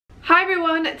Hi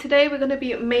everyone, today we're going to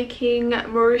be making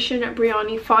Mauritian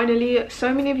biryani. Finally,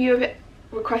 so many of you have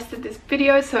requested this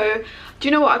video, so do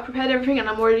you know what, I prepared everything and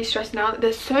I'm already stressed now.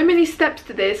 There's so many steps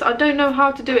to this, I don't know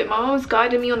how to do it. My mom's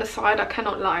guiding me on the side, I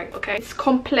cannot lie, okay? It's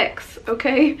complex,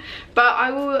 okay? But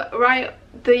I will write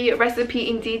the recipe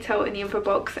in detail in the info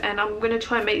box and I'm going to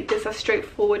try and make this as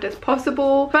straightforward as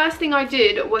possible. First thing I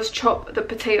did was chop the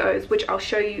potatoes, which I'll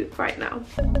show you right now.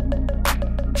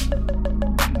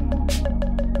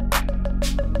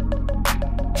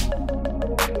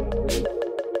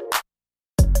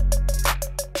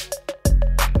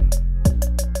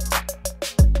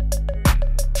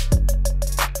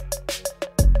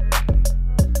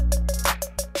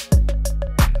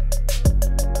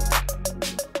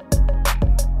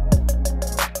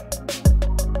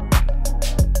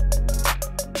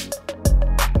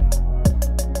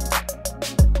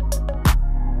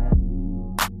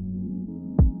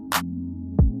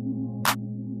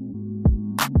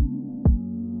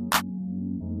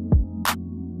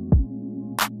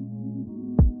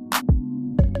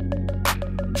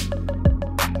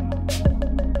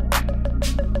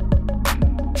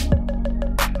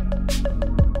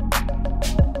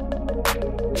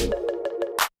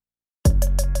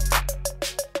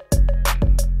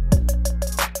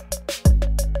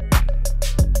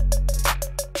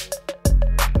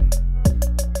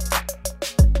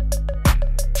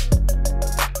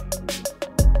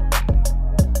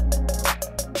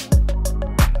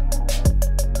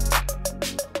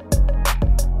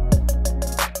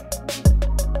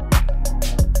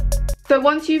 So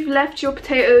once you've left your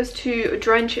potatoes to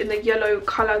drench in the yellow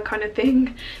colour kind of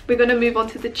thing, we're going to move on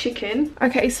to the chicken.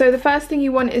 Okay, so the first thing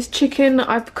you want is chicken.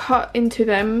 I've cut into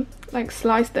them, like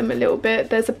sliced them a little bit.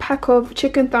 There's a pack of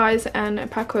chicken thighs and a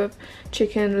pack of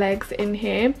chicken legs in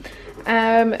here.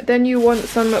 Then you want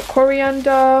some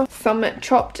coriander, some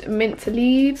chopped mint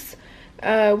leaves.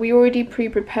 We already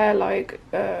pre-prepare like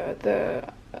the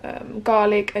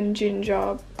garlic and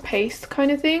ginger paste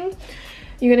kind of thing.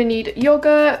 You're going to need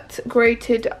yogurt,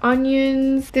 grated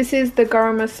onions. This is the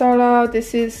garam masala.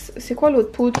 This is... C'est quoi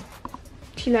l'autre poudre?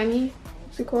 Chilani?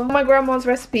 C'est quoi? My grandma's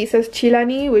recipe says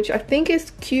chilani, which I think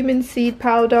is cumin seed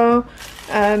powder.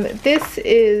 This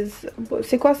is...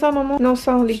 C'est quoi ça, maman? Non,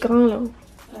 ça, les grains là.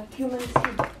 Cumin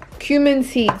seed. Cumin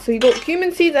seed. So you got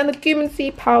cumin seeds and the cumin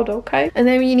seed powder, okay? And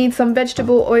then you need some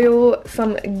vegetable oil,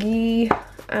 some ghee,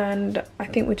 and I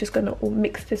think we're just gonna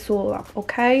mix this all up,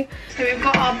 okay? So we've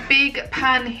got our big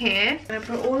pan here. I'm gonna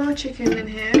put all our chicken in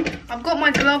here. I've got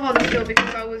my glove on still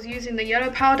because I was using the yellow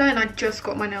powder and I just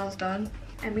got my nails done.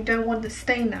 And we don't want the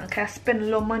stain now, okay? I spent a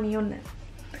lot of money on it.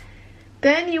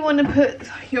 Then you want to put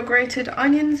your grated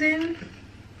onions in.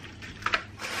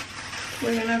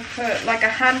 We're gonna put like a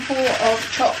handful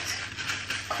of chopped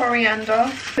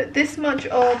coriander. Put this much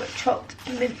of chopped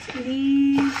mint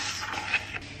leaves.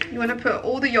 You want to put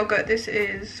all the yogurt. This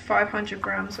is 500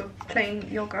 grams of plain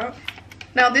yogurt.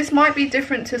 Now this might be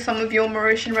different to some of your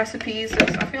Mauritian recipes.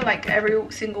 I feel like every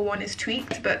single one is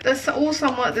tweaked, but they're all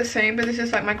somewhat the same. But this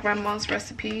is like my grandma's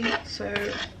recipe, so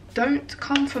don't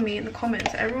come for me in the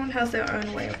comments. Everyone has their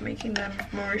own way of making them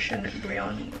Mauritian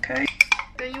biryani, okay?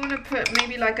 Then you want to put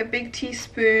maybe like a big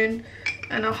tablespoon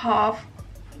and a half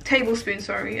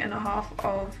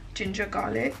of ginger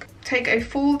garlic. Take a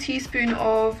full teaspoon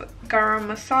of garam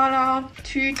masala,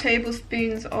 2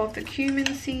 tablespoons of the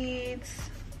cumin seeds.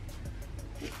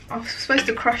 I was supposed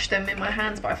to crush them in my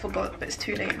hands, but I forgot, but it's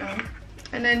too late now.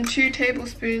 And then 2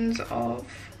 tablespoons of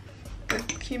the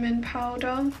cumin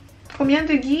powder. Combien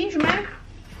de ghee je mets?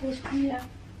 Grosse cuillère.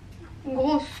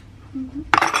 Grosse.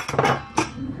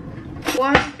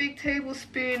 1 big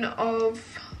tablespoon of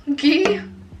ghee.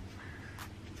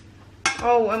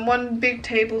 Oh, and 1 big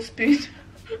tablespoon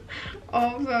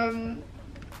of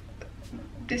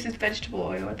this is vegetable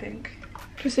oil, I think.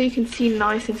 Just so you can see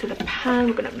nice into the pan,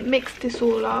 we're gonna mix this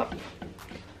all up.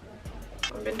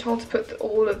 I've been told to put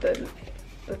all of the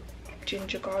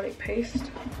ginger garlic paste.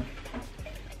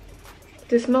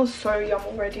 This smells so yum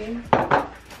already.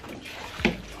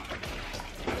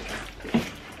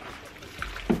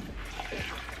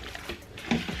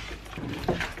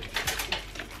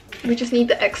 We just need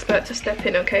the expert to step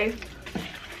in, okay?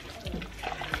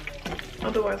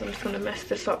 Otherwise I'm just gonna mess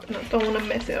this up and I don't want to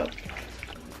mess it up.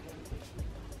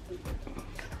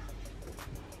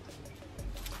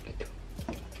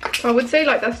 I would say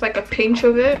like that's like a pinch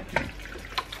of it.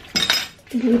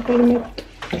 Je vais mettre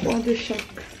 3 de chaque.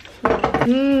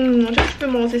 Je peux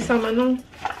manger ça maintenant.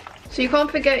 So you can't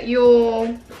forget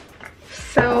your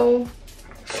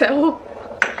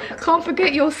can't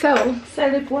forget your sel.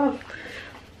 Sel et poivre.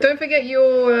 Don't forget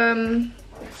your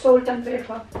Salt and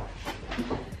pepper.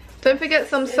 Don't forget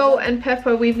some salt and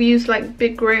pepper. We've used like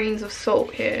big grains of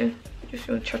salt here. Just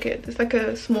want to chuck it. There's like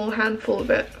a small handful of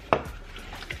it.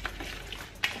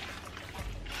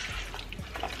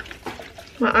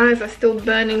 My eyes are still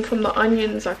burning from the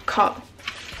onions I cut.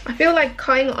 I feel like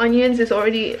cutting onions is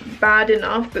already bad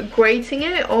enough, but grating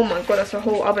it, oh my god, that's a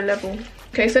whole other level.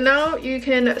 Okay, so now you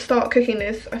can start cooking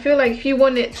this. I feel like if you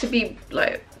want it to be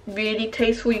like really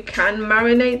tasteful, you can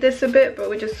marinate this a bit, but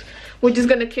we're just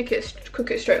gonna cook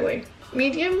it straight away.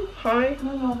 Medium, high?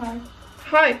 No, high.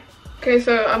 High. Okay,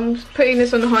 so I'm putting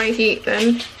this on high heat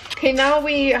then. Okay, now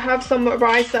we have some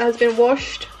rice that has been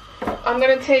washed. I'm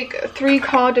gonna take 3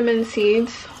 cardamom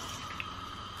seeds.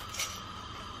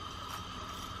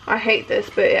 I hate this,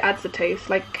 but it adds a taste.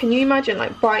 Like, can you imagine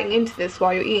like biting into this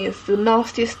while you're eating? It's the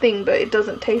nastiest thing, but it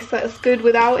doesn't taste as good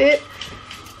without it.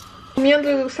 Combien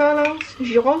de ça là?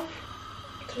 Girofle?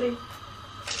 3.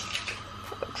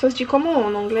 Ça se dit comment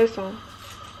en anglais ça?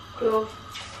 Clove.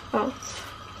 Oh.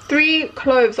 3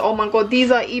 cloves. Oh my god, these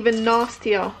are even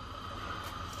nastier.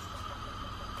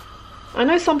 I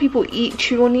know some people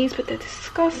chew on these, but they're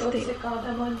disgusting. C'est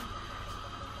cardamom.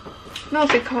 No,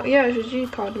 c'est yeah, je dis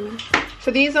cardamom.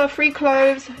 So these are 3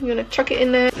 cloves. I'm gonna chuck it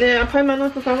in there. Then après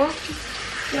maintenant, pour savoir.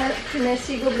 Là, tu mets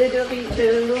 6 gobelets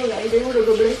de l'eau là. Il est où le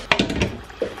gobelet?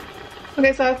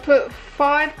 Okay, so I've put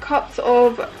 5 cups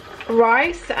of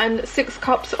rice and 6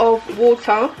 cups of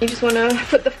water. You just want to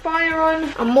put the fire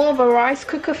on. I'm more of a rice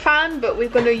cooker fan, but we're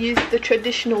going to use the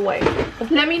traditional way.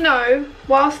 Let me know,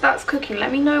 whilst that's cooking,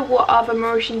 let me know what other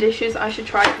Mauritian dishes I should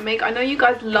try to make. I know you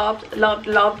guys loved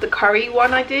the curry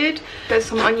one I did. There's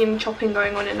some onion chopping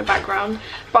going on in the background,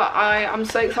 but I'm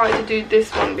so excited to do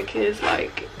this one because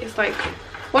like it's like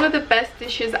one of the best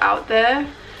dishes out there,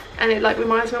 and it like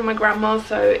reminds me of my grandma,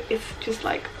 so it's just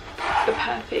like the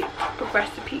perfect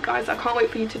recipe, guys. I can't wait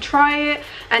for you to try it.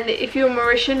 And if you're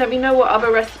Mauritian, let me know what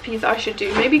other recipes I should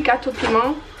do. Maybe gâteau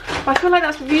piment, but I feel like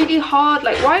that's really hard.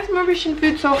 Like, why is Mauritian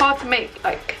food so hard to make?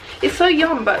 Like, it's so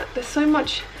yum, but there's so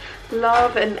much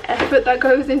love and effort that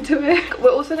goes into it.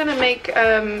 We're also gonna make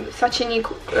sashimi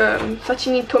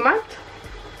tomate.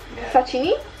 Yeah.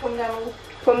 Sashimi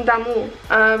from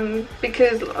Damu,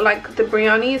 because like the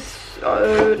biryani is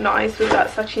so nice with that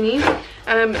sashimi,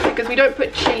 because we don't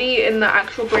put chili in the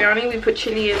actual biryani, we put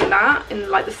chili in that,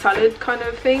 in like the salad kind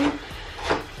of thing.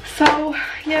 So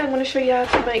yeah, I'm going to show you how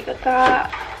to make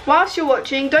that. Whilst you're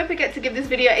watching, don't forget to give this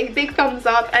video a big thumbs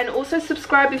up, and also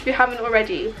subscribe if you haven't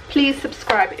already. Please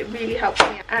subscribe, it really helps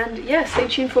me. And yeah, stay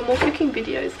tuned for more cooking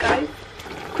videos, guys.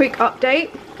 Quick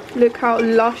update, look how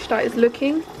lush that is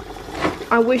looking.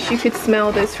 I wish you could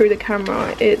smell this through the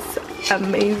camera. It's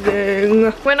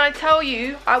amazing. When I tell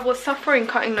you I was suffering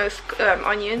cutting those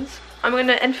onions, I'm going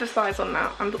to emphasize on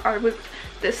that.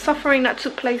 The suffering that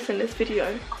took place in this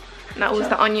video. And that was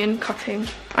the onion cutting.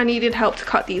 I needed help to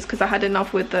cut these because I had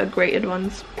enough with the grated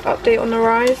ones. Update on the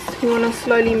rice. You want to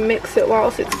slowly mix it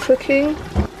whilst it's cooking.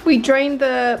 We drained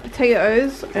the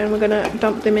potatoes and we're going to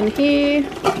dump them in here.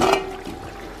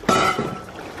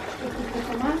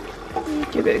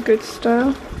 Give it a good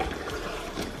stir.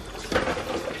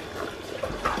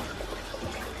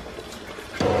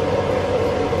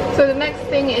 So the next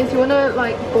thing is you want to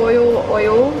like boil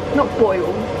oil, not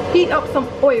boil, heat up some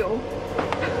oil,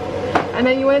 and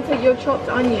then you want to take your chopped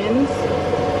onions.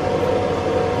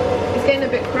 It's getting a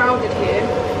bit crowded here.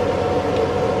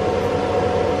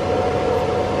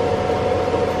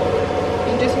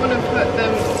 You just want to put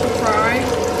them to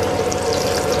fry.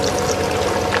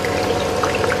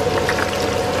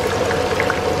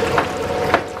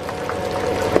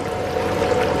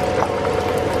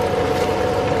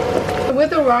 With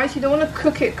the rice, you don't want to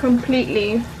cook it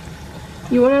completely.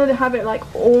 You want to have it like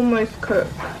almost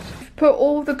cooked. Put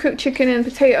all the cooked chicken and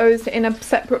potatoes in a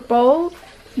separate bowl.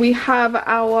 We have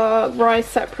our rice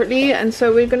separately, and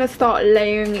so we're going to start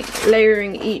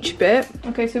layering each bit.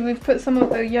 Okay, so we've put some of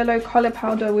the yellow colour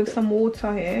powder with some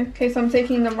water here. Okay, so I'm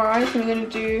taking the rice and I'm going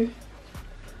to do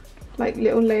like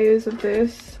little layers of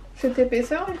this. Cette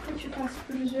épaisseur, il faut que tu passes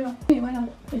plusieurs. Et voilà.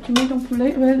 Et tu mets ton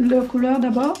poulet, le couleur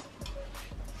d'abord.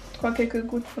 Quelques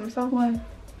gouttes comme ça. Ouais.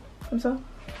 Comme ça.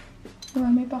 Ouais,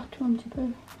 mais partout un petit peu.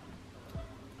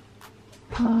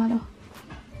 Voilà.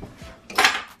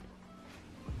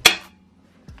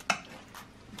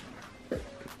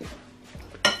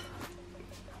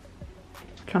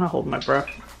 Trying to hold my breath.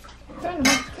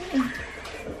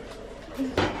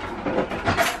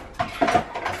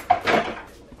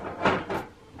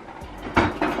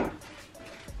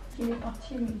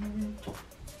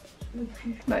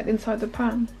 Like inside the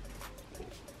pan.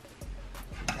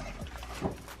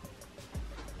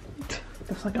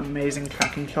 That's like amazing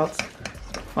tracking shots.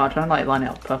 Well, I'm trying to like line it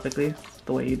up perfectly,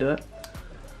 the way you do it.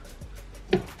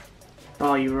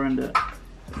 Oh, you ruined it.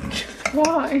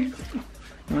 Why?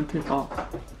 You went too far.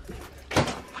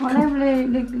 Enlève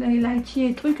les lychee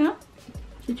et trucs, hein,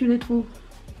 si tu les trouves.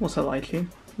 What's a lychee?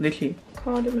 Lychee.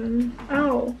 Cardamom.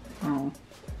 Ow. Oh.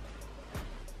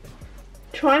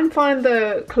 Try and find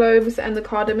the cloves and the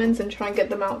cardamoms and try and get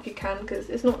them out if you can, because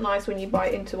it's not nice when you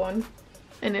bite into one.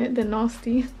 And they're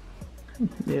nasty.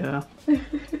 Yeah. Yeah.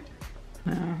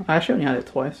 I actually only had it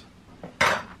twice.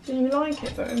 Do you like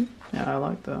it though? Yeah, I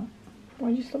like that.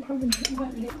 Why'd you stop having it?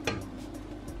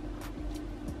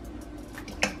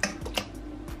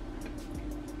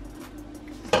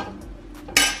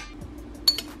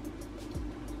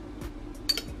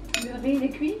 Le riz, il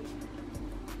est cuit.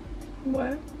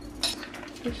 Where?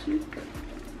 Dessus.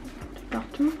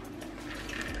 Partout.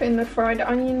 Putting the fried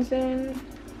onions in.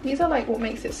 These are like what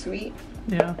makes it sweet.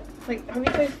 Yeah. Like, have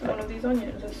you tasted one of these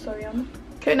onions? They're so yum.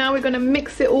 Okay, now we're gonna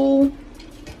mix it all.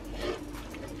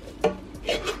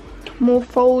 More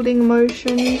folding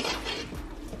motions.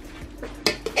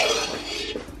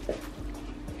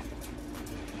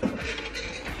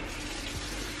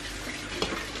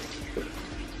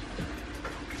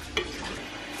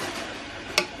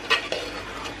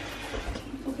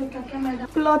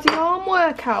 Bloody arm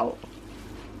workout.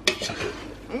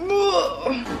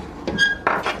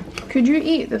 Could you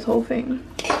eat this whole thing?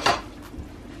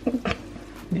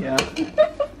 Yeah.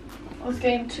 I was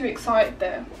getting too excited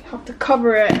there. Have to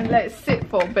cover it and let it sit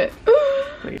for a bit.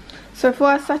 So for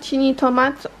our sashimi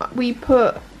tomate, we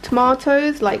put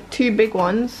tomatoes, like 2 big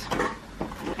ones.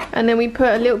 And then we put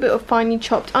a little bit of finely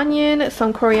chopped onion,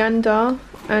 some coriander,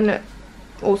 and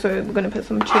also we're going to put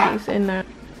some chilies in there.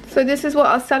 So this is what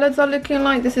our salads are looking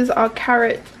like. This is our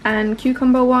carrot and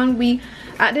cucumber one. We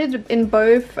added in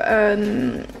both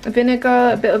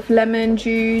vinegar, a bit of lemon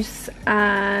juice,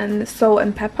 and salt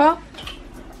and pepper.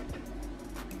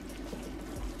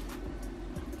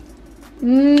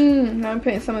 Now I'm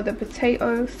putting some of the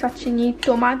potato, sashimi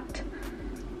tomate.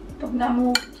 Tom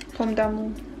d'amour. Tom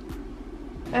d'amour.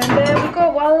 And there we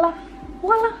go, voila.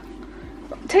 Voila.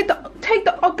 Take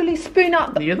the ugly spoon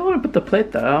out. You don't want to put the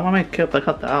plate there. I'm gonna cut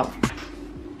that out.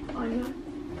 I know.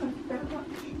 Thank you very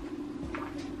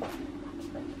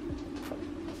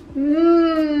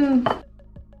much.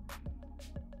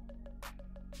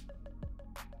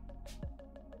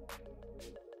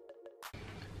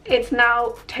 It's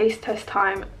now taste test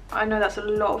time. I know that's a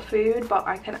lot of food, but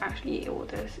I can actually eat all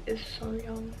this. It's so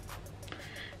yum.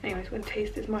 Anyways, we're gonna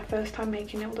taste this. My first time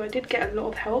making it, although I did get a lot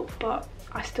of help, but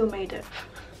I still made it.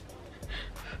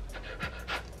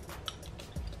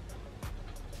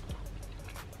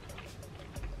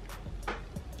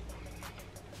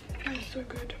 That's so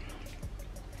good.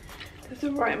 There's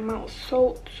the right amount of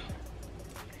salt,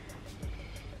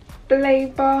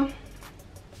 flavor.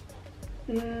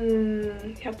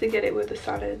 You have to get it with the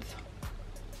salads.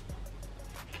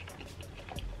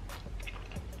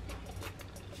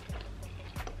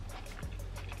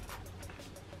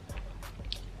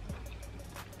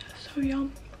 So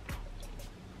yum.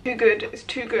 Too good. It's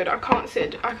too good. I can't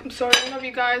sit. I'm sorry, I love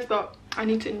you guys, but I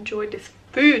need to enjoy this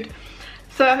food.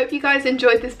 So I hope you guys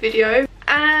enjoyed this video,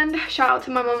 and shout out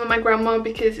to my mum and my grandma,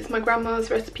 because it's my grandma's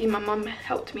recipe. My mum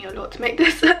helped me a lot to make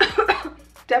this.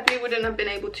 Definitely wouldn't have been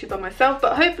able to by myself,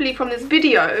 but hopefully from this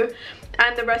video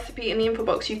and the recipe in the info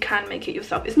box you can make it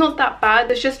yourself. It's not that bad.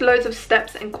 There's just loads of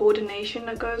steps and coordination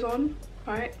that goes on,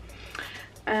 right?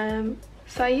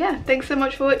 So yeah, thanks so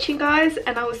much for watching guys,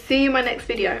 and I will see you in my next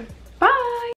video. Bye.